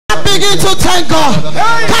begin to thank God.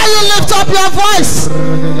 Can you lift up your voice?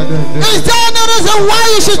 Is there any reason why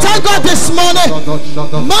you should thank God this morning?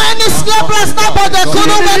 Many sleepless nights, but they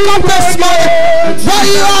couldn't wake up this morning. But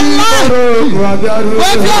you are alive.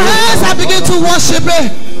 Wave your hands and begin to worship Him.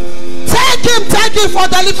 Thank Him for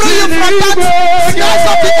delivering you from that snares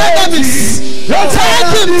of the enemies.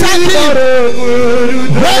 Thank Him.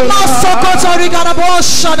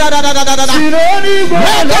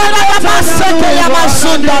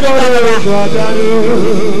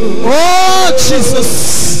 Oh Jesus.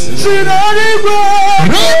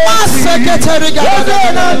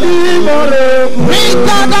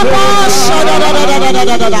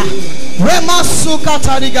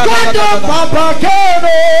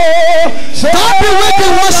 Don't be weak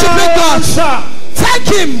in worshiping God. Thank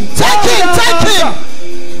Him.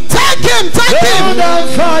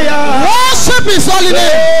 Worship His holy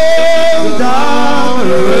name.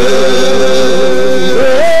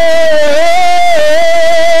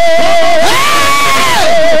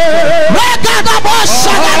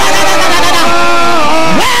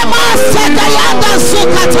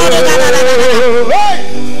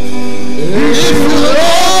 If you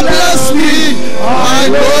don't bless me, I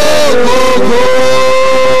go.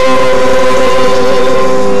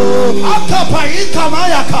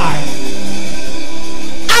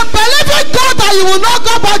 I'm believing God that you will not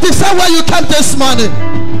go back the same way you came this morning.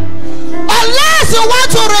 Unless you want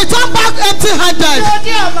to return back empty-handed.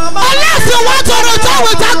 Unless you want to return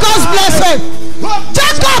without God's blessing.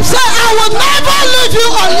 Jacob said, I will never leave you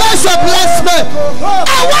unless you bless me.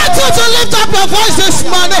 I want you to lift up your voice this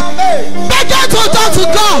morning. Begin to talk to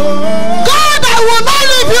God. God, I will not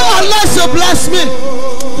leave you unless you bless me.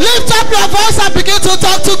 Lift up your voice and begin to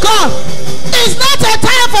talk to God. It's not a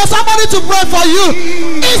time for somebody to pray for you.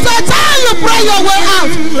 It's a time you pray your way out.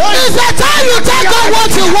 It's a time you tell God what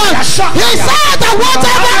you want. He said that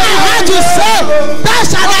whatever I heard you say, that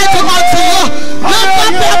shall I do unto you. Lift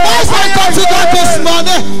up your voice and come to God this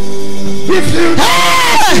morning. Hey!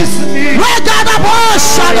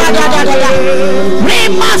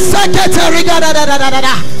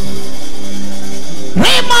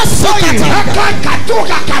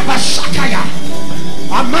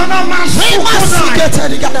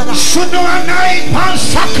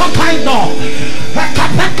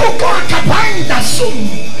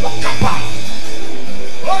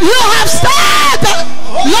 You have stayed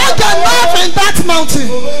long enough in that mountain.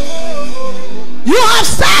 You have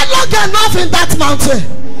stayed long enough in that mountain.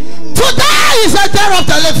 Today is a day of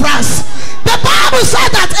deliverance. The Bible said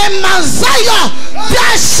that in Mount Zion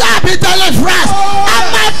there shall be deliverance, and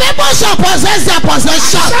my people shall possess their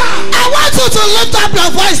possession. I want you to lift up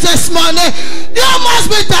your voice this morning. You must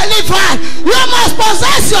be delivered. You must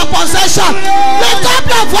possess your possession. Lift up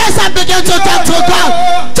your voice and begin to talk to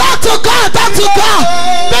God. Talk to God. Talk to God.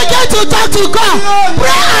 Begin to talk to God.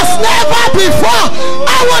 Pray as never before.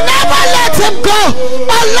 I will never let Him go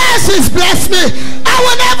unless He's blessed me. I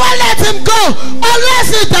will never let Him go unless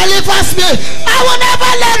He delivers me. I will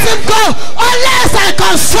never let Him go unless I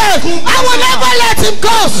console. I will never let Him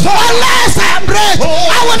go unless I break.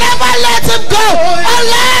 I will never let Him go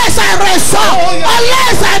unless I restore,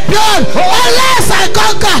 unless I build, unless I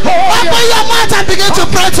conquer. Open your mouth and begin to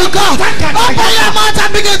pray to God. Open your mouth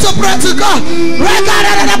and begin to pray to God.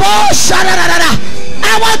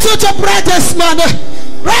 I want you to pray this morning.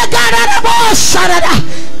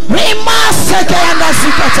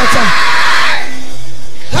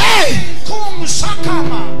 Hey!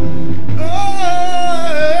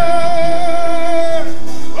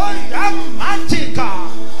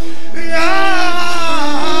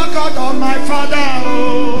 God on my Father,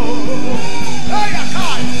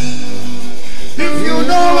 if you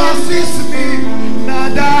don't assist me,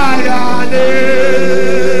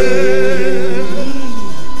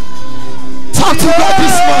 talk to God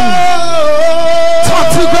this morning. Talk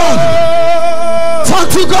to God. Talk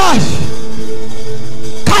to God.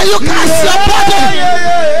 Can you cast your body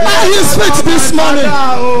at His feet this morning?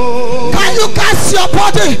 Can you cast your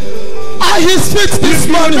body at His feet this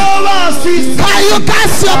morning? Can you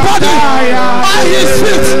cast your body at His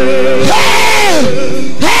feet?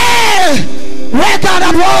 Hey! Hey! Where God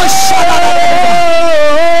I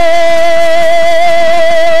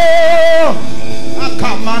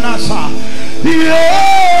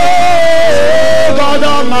God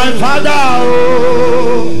of my Father,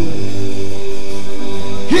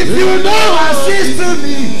 if you don't assist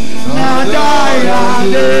me, now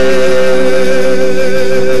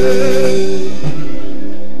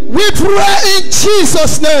we pray in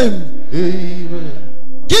Jesus' name. Amen.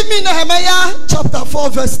 Give me Nehemiah chapter 4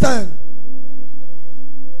 verse 10.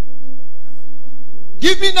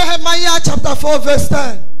 Give me Nehemiah chapter 4 verse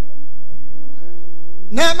 10.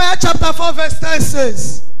 Nehemiah chapter 4 verse 10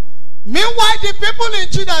 says, meanwhile the people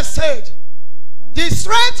in Judah said, the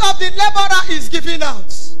strength of the laborer is giving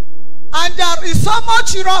out, and there is so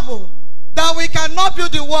much rubble that we cannot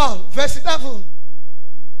build the wall. Verse 11.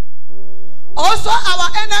 Also our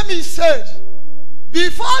enemies said,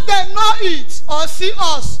 before they know it or see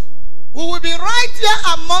us, we will be right there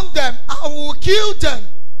among them, and we will kill them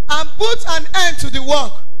and put an end to the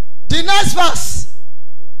work. The next verse.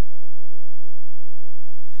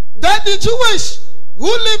 Then the Jewish who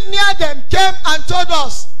lived near them came and told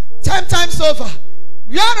us 10 times over,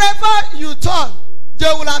 wherever you turn,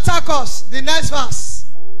 they will attack us. The next verse.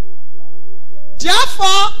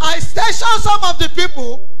 Therefore, I stationed some of the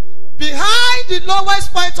people behind the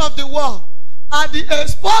lowest point of the wall at the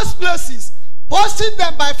exposed places, posting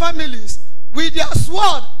them by families with their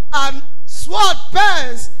sword,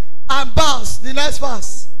 pens, and bows. The next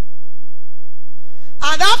verse.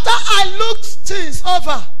 And after I looked things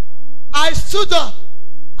over, I stood up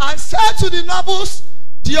and said to the nobles,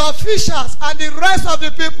 the officials, and the rest of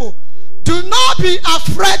the people, do not be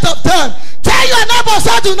afraid of them. Tell your neighbors,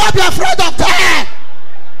 say, do not be afraid of them.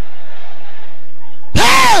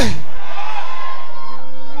 Hey!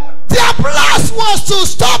 Their plan was to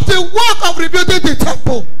stop the work of rebuilding the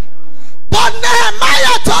temple. But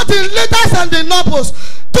Nehemiah told the leaders and the nobles,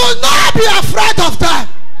 do not be afraid of them.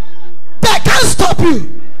 They can't stop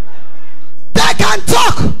you. They can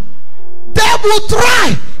talk. They will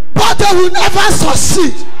try, but they will never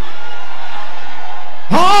succeed.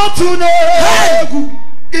 Oh.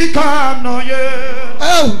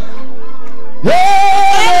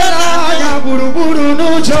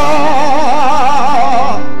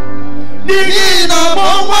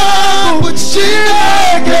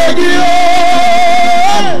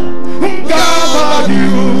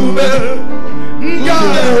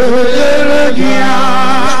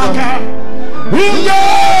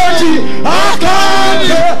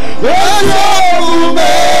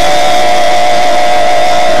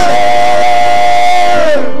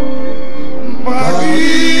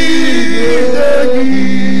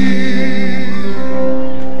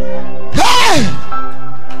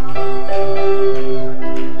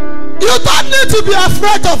 You don't need to be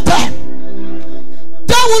afraid of them.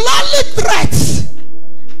 They will only threat.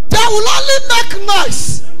 They will only make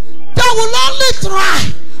noise. They will only try,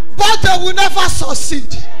 but they will never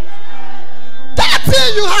succeed. That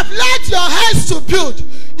thing you have let your hands to build,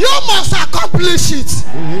 you must accomplish it.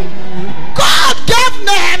 God gave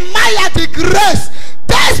Nehemiah the grace,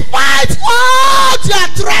 despite all their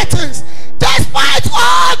threats, despite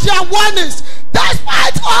all their warnings,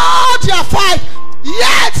 despite all their fight.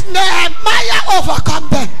 Yet Nehemiah overcome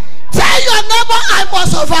them. Tell your neighbor, I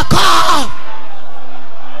must overcome.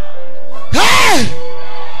 Hey!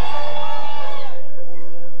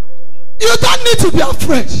 You don't need to be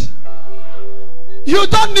afraid. You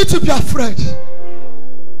don't need to be afraid.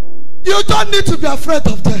 You don't need to be afraid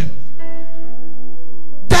of them.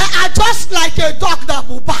 They are just like a dog that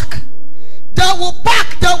will bark. They will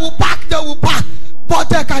bark, they will bark, they will bark, but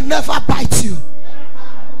they can never bite you.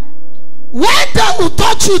 When they will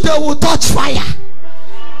touch you, they will touch fire.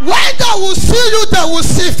 When they will see you, they will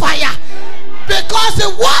see fire. Because the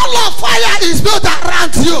wall of fire is built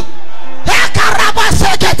around you.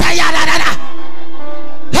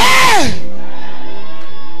 Hey!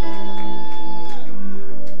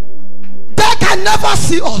 They can never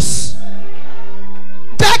see us.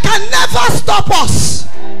 They can never stop us.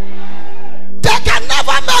 They can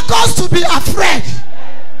never make us to be afraid.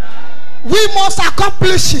 We must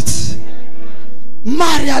accomplish it.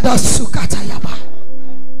 Maria da Sukatayaba.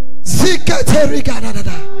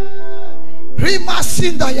 Ziketerigadada.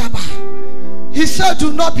 Rimasinda Yaba. He said,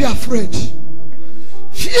 do not be afraid.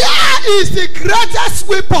 Fear is the greatest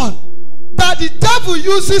weapon that the devil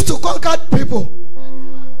uses to conquer people.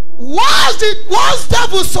 Once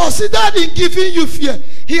devil succeeded in giving you fear,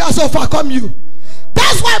 he has overcome you.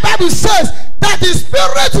 That's why the Bible says that the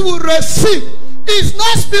spirit will receive is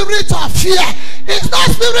not spirit of fear, it's not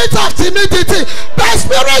spirit of timidity, but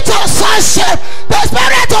spirit of sonship, the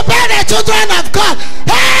spirit to be the children of God.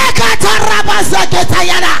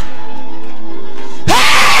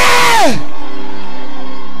 Hey!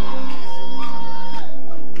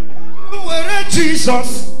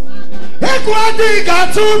 Jesus. We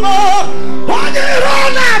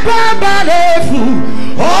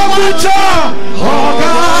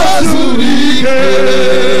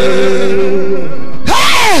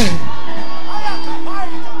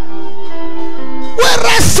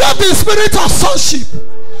receive the spirit of sonship,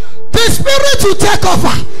 the spirit to take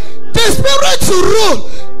over, the spirit to rule,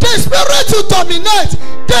 the spirit to dominate,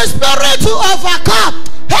 the spirit to overcome.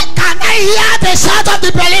 Hey, can I hear the the shout of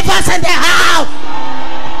the believers in the house.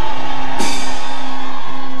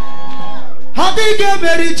 Adige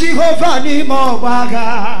meri Jehovah ni mobaga.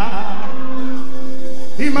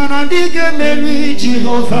 Imana adige meri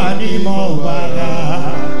Jehovah ni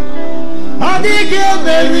mobaga. Adige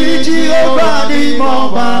meri Jehovah ni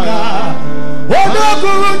mobaga.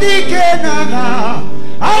 Odogu dike naga.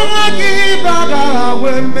 Alagi baga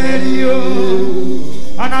we merio.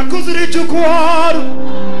 Anakuzuri chukwaru.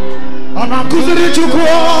 Anakuzuri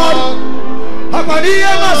chukwaru.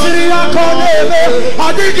 Amaniya masiri akonebe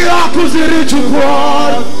adigi akuziri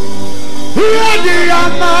chukwaru. Yadi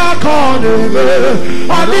amakonebe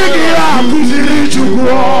adigi akuziri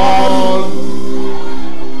chukwaru.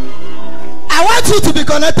 I want you to be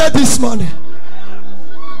connected this morning.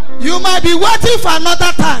 You might be waiting for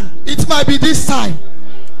another time. It might be this time.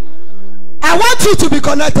 I want you to be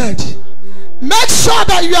connected. Make sure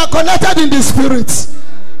that you are connected in the spirit.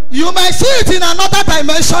 You may see it in another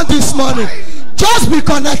dimension this morning. Just be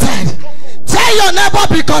connected. Tell your neighbor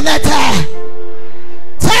be connected.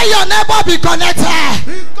 Tell your neighbor be connected.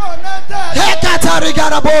 Be connected. Hekata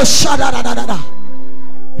rigarabo shadadadada.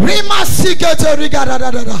 Rima sikete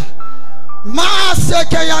rigadadada. Ma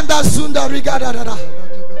seke yanda sunda rigadadada.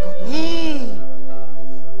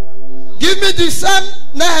 Give me the same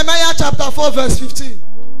Nehemiah chapter 4 verse 15.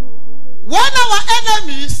 When our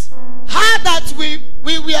enemies heard that we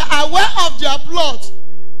were aware of their plot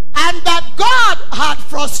and that God had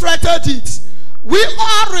frustrated it, we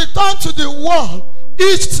all returned to the wall,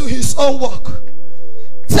 each to his own work.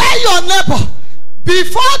 Tell your neighbor,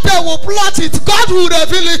 before they will plot it, God will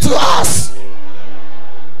reveal it to us.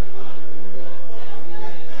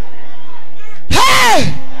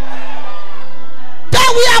 Hey! That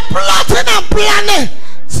we are plotting and planning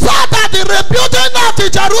so that the rebuilding of the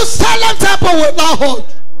Jerusalem temple will not hold.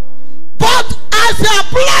 But as they are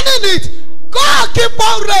planning it, God keep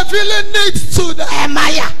on revealing it to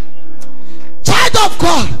Nehemiah. Child of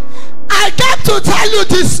God, I came to tell you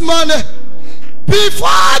this morning,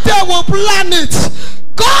 before they will plan it,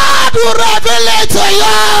 God will reveal it to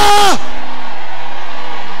you.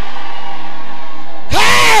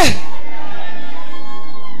 Hey!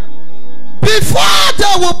 Before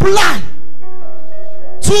they will plan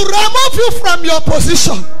to remove you from your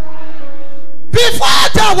position, before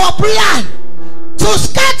they will plan to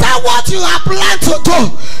scatter what you have planned to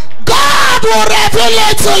do, God will reveal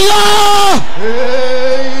it to you.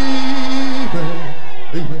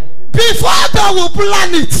 Amen. Before they will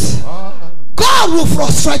plan it, God will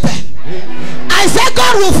frustrate them. I said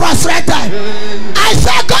God will frustrate them. I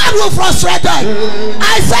said God will frustrate them.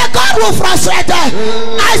 I said God will frustrate them.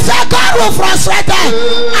 I said God will frustrate them.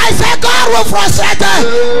 I said God will frustrate them.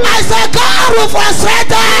 I said God will frustrate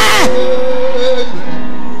them.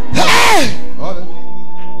 Hey!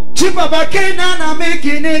 Chibaba kena na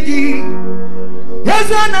mekenegi.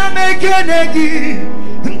 Yesa na mekenegi.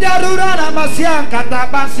 Ndarura na masian kata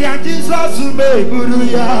basian Jesus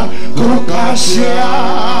umeburuya kokashia.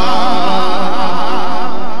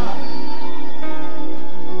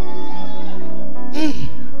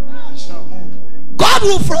 God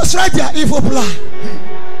will frustrate their evil plan.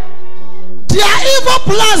 Their evil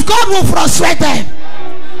plans, God will frustrate them.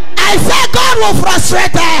 I said God will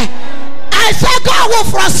frustrate them. I said God will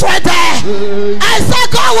frustrate them. I said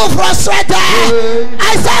God will frustrate them.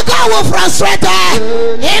 I said God will frustrate them.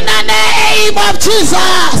 In the name of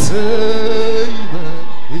Jesus.